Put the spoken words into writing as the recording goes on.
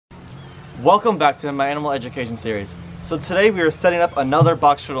Welcome back to my animal education series. So today we are setting up another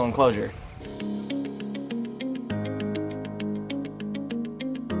box turtle enclosure.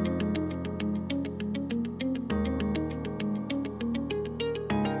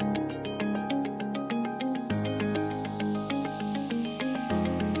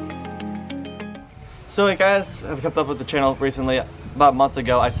 So you guys have kept up with the channel recently. About a month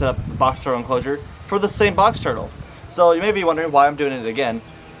ago I set up the box turtle enclosure for the same box turtle. So you may be wondering why I'm doing it again.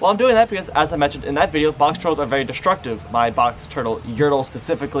 Well, I'm doing that because, as I mentioned in that video, box turtles are very destructive. My box turtle, Yertle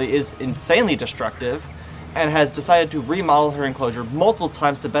specifically, is insanely destructive and has decided to remodel her enclosure multiple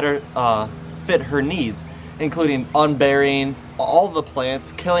times to better fit her needs, including unburying all the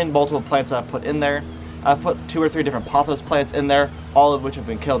plants, killing multiple plants that I've put in there. I've put 2 or 3 different pothos plants in there, all of which have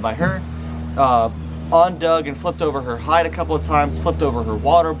been killed by her. Undug and flipped over her hide a couple of times, flipped over her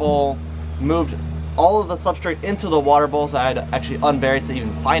water bowl, moved all of the substrate into the water bowl, so I had to actually unbury it to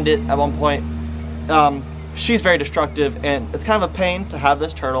even find it at one point. She's very destructive, and it's kind of a pain to have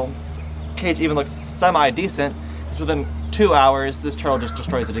this turtle. This cage even looks semi-decent, because within 2 hours this turtle just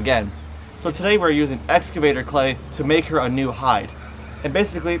destroys it again. So today we're using excavator clay to make her a new hide. And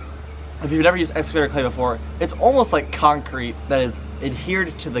basically, if you've never used excavator clay before, it's almost like concrete that is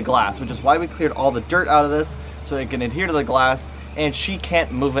adhered to the glass, which is why we cleared all the dirt out of this, so it can adhere to the glass and she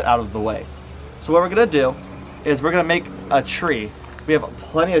can't move it out of the way. So what we're gonna do is we're gonna make a tree. We have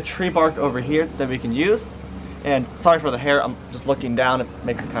plenty of tree bark over here that we can use. And sorry for the hair, I'm just looking down, it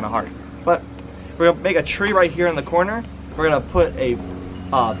makes it kind of hard. But we're gonna make a tree right here in the corner. We're gonna put a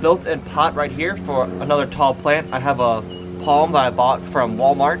built-in pot right here for another tall plant. I have a palm that I bought from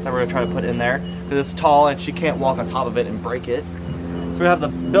Walmart that we're gonna try to put in there, because it's tall and she can't walk on top of it and break it. So we have the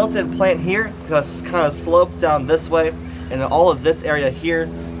built-in plant here. It's gonna kind of slope down this way, and all of this area here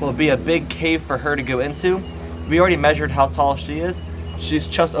will be a big cave for her to go into. We already measured how tall she is. She's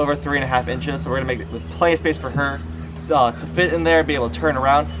just over 3.5 inches, so we're gonna make it with plenty of space for her to fit in there, be able to turn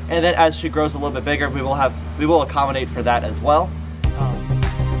around, and then as she grows a little bit bigger, we will accommodate for that as well.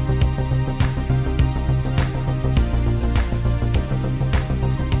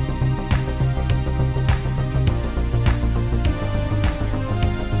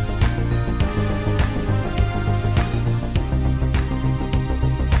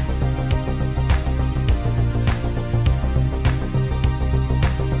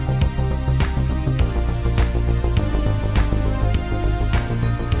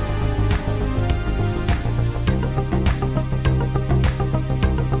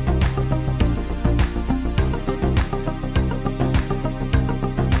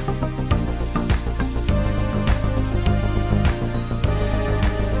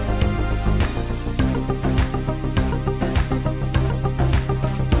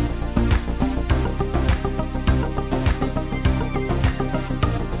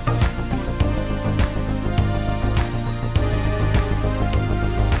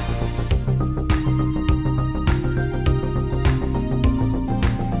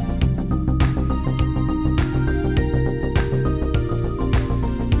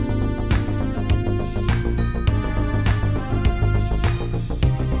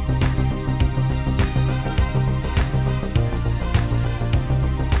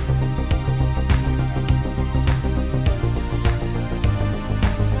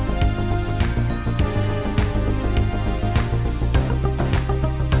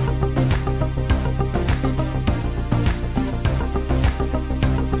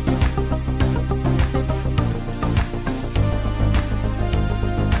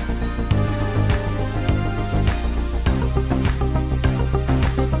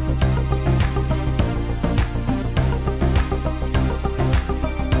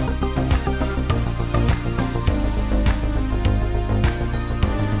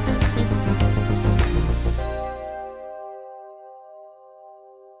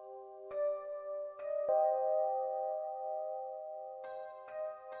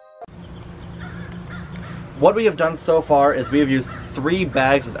 What we have done so far is we have used 3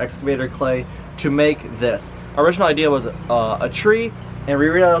 bags of excavator clay to make this. Our original idea was a tree, and we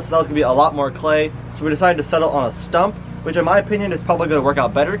realized that was going to be a lot more clay, so we decided to settle on a stump, which in my opinion is probably going to work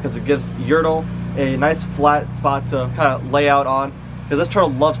out better because it gives Yertle a nice flat spot to kind of lay out on, because this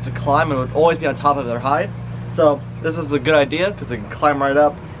turtle loves to climb and would always be on top of their hide. So this is a good idea because they can climb right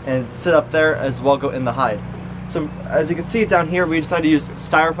up and sit up there as well, go in the hide. So as you can see down here, we decided to use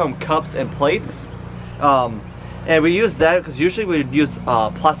styrofoam cups and plates. And we use that because usually we would use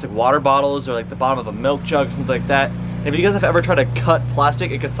plastic water bottles or like the bottom of a milk jug, something like that. If you guys have ever tried to cut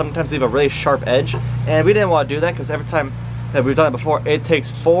plastic, it can sometimes leave a really sharp edge, and we didn't want to do that because every time that we've done it before, it takes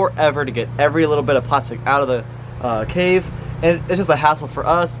forever to get every little bit of plastic out of the cave, and it's just a hassle for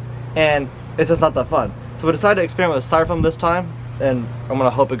us, and it's just not that fun. So we decided to experiment with styrofoam this time, and I'm gonna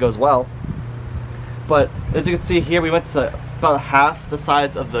hope it goes well. But as you can see here, we went to about half the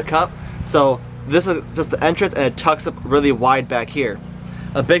size of the cup. So this is just the entrance, and it tucks up really wide back here.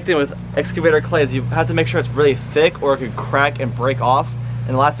 A big thing with excavator clay is you have to make sure it's really thick or it could crack and break off.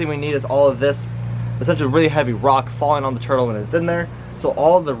 And the last thing we need is all of this essentially really heavy rock falling on the turtle when it's in there. So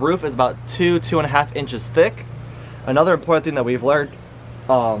all of the roof is about 2.5 inches thick. Another important thing that we've learned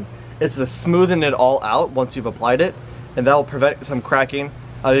is to smoothen it all out once you've applied it, and that will prevent some cracking.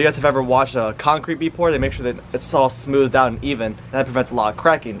 You guys have ever watched a concrete before? They make sure that it's all smoothed out and even, and that prevents a lot of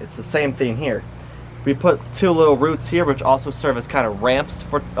cracking. It's the same thing here. We put 2 little roots here, which also serve as kind of ramps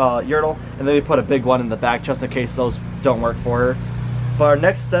for Yertle, and then we put a big one in the back just in case those don't work for her. But our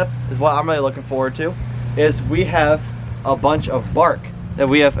next step is what I'm really looking forward to, is we have a bunch of bark that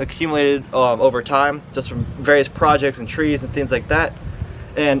we have accumulated over time, just from various projects and trees and things like that.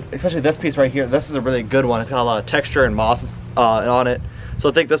 And especially this piece right here, this is a really good one. It's got a lot of texture and moss on it. So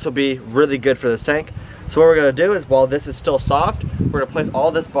I think this will be really good for this tank. So what we're gonna do is, while this is still soft, we're gonna place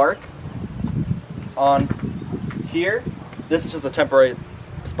all this bark on here. This is just a temporary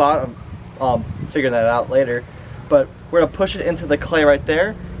spot. I'm figuring that out later. But we're gonna push it into the clay right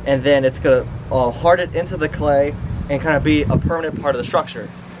there, and then it's gonna harden into the clay and kind of be a permanent part of the structure.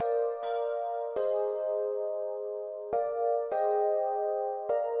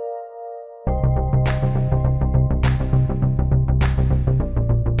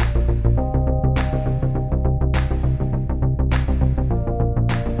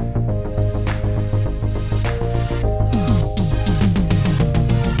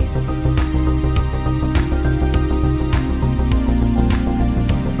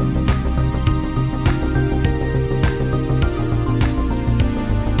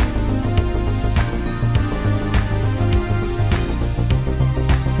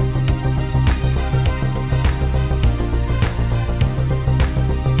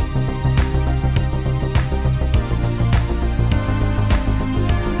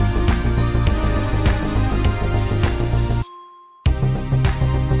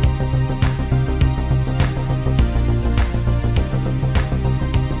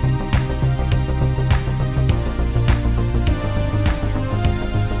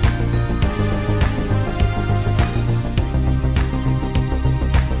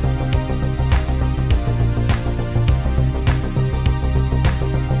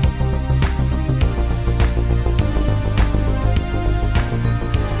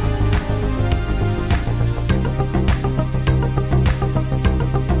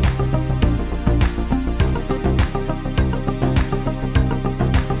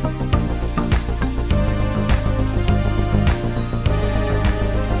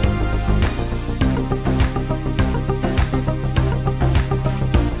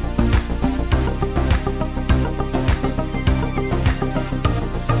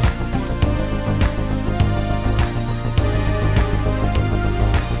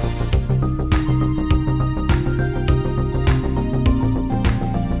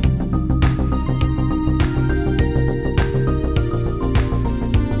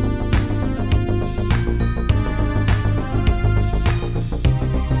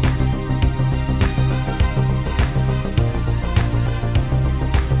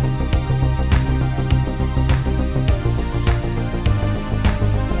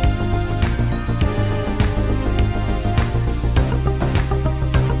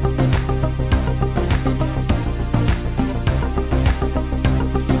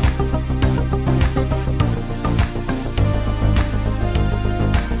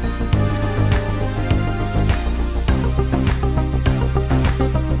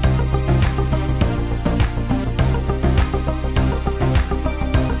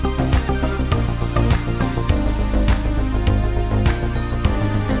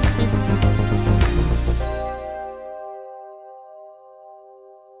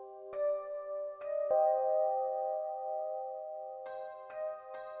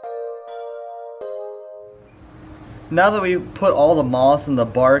 Now that we put all the moss and the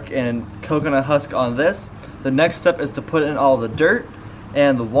bark and coconut husk on this, the next step is to put in all the dirt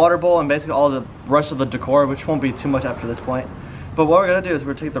and the water bowl and basically all the rest of the decor, which won't be too much after this point. But what we're going to do is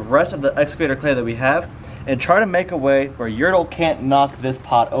we're going to take the rest of the excavator clay that we have and try to make a way where Yertle can't knock this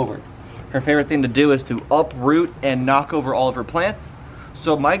pot over. Her favorite thing to do is to uproot and knock over all of her plants.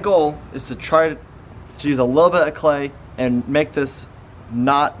 So my goal is to try to use a little bit of clay and make this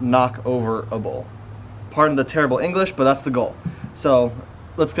not knock overable. Pardon the terrible English, but that's the goal. So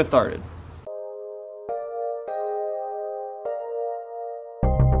let's get started.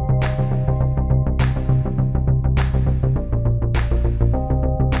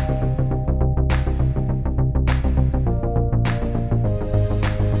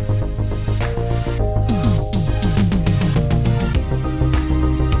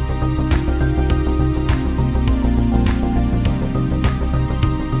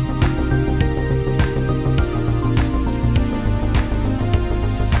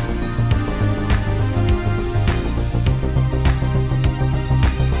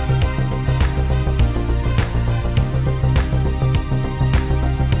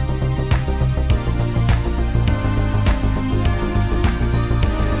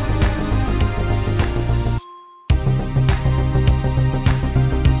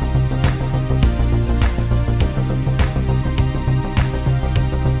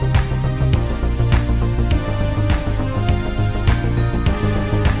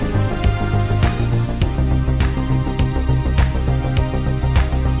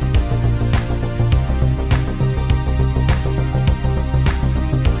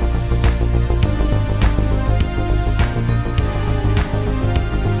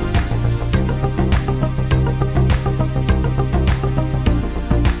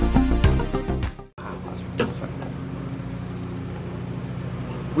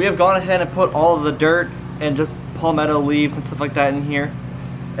 we have gone ahead and put all of the dirt and just palmetto leaves and stuff like that in here.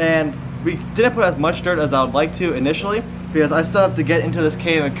 And we didn't put as much dirt as I would like to initially, because I still have to get into this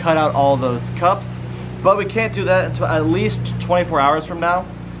cave and cut out all those cups. But we can't do that until at least 24 hours from now,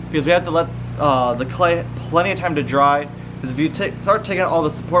 because we have to let the clay plenty of time to dry. Because if you start taking out all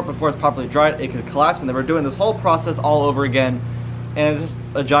the support before it's properly dried, it could collapse, and then we're doing this whole process all over again, and it's just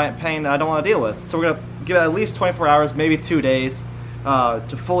a giant pain that I don't want to deal with. So we're gonna give it at least 24 hours, maybe 2 days,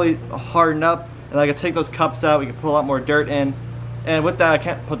 to fully harden up, and I can take those cups out. We can put a lot more dirt in, and with that, I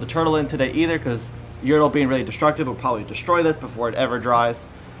can't put the turtle in today either, because Yertle being really destructive will probably destroy this before it ever dries.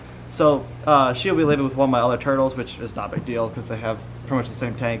 So she'll be living with one of my other turtles, which is not a big deal because they have pretty much the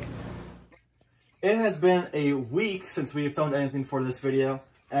same tank. It has been a week since we filmed anything for this video,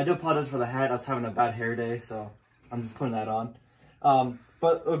 and I do apologize for the hat. I was having a bad hair day, so I'm just putting that on.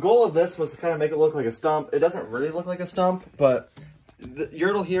 But the goal of this was to kind of make it look like a stump. It doesn't really look like a stump, but the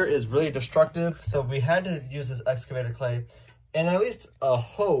Yertle here is really destructive, so we had to use this excavator clay, and at least a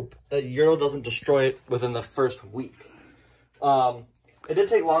hope that Yertle doesn't destroy it within the first week. It did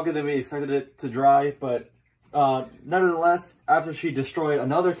take longer than we expected it to dry, but nevertheless, after she destroyed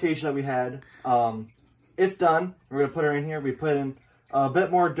another cage that we had, it's done. We're going to put her in here. We put in a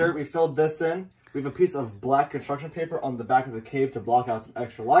bit more dirt. We filled this in. We have a piece of black construction paper on the back of the cave to block out some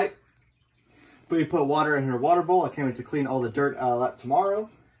extra light. But we put water in her water bowl. I can't wait to clean all the dirt out of that tomorrow.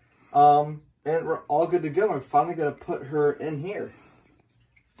 And we're all good to go. We're finally going to put her in here.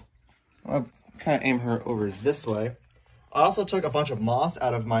 I'll kind of aim her over this way. I also took a bunch of moss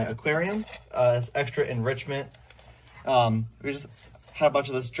out of my aquarium as extra enrichment. We just had a bunch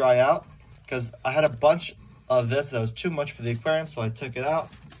of this dry out because I had a bunch of this that was too much for the aquarium, so I took it out.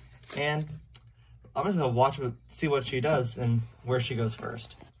 And I'm just gonna watch see what she does and where she goes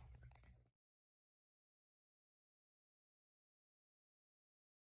first.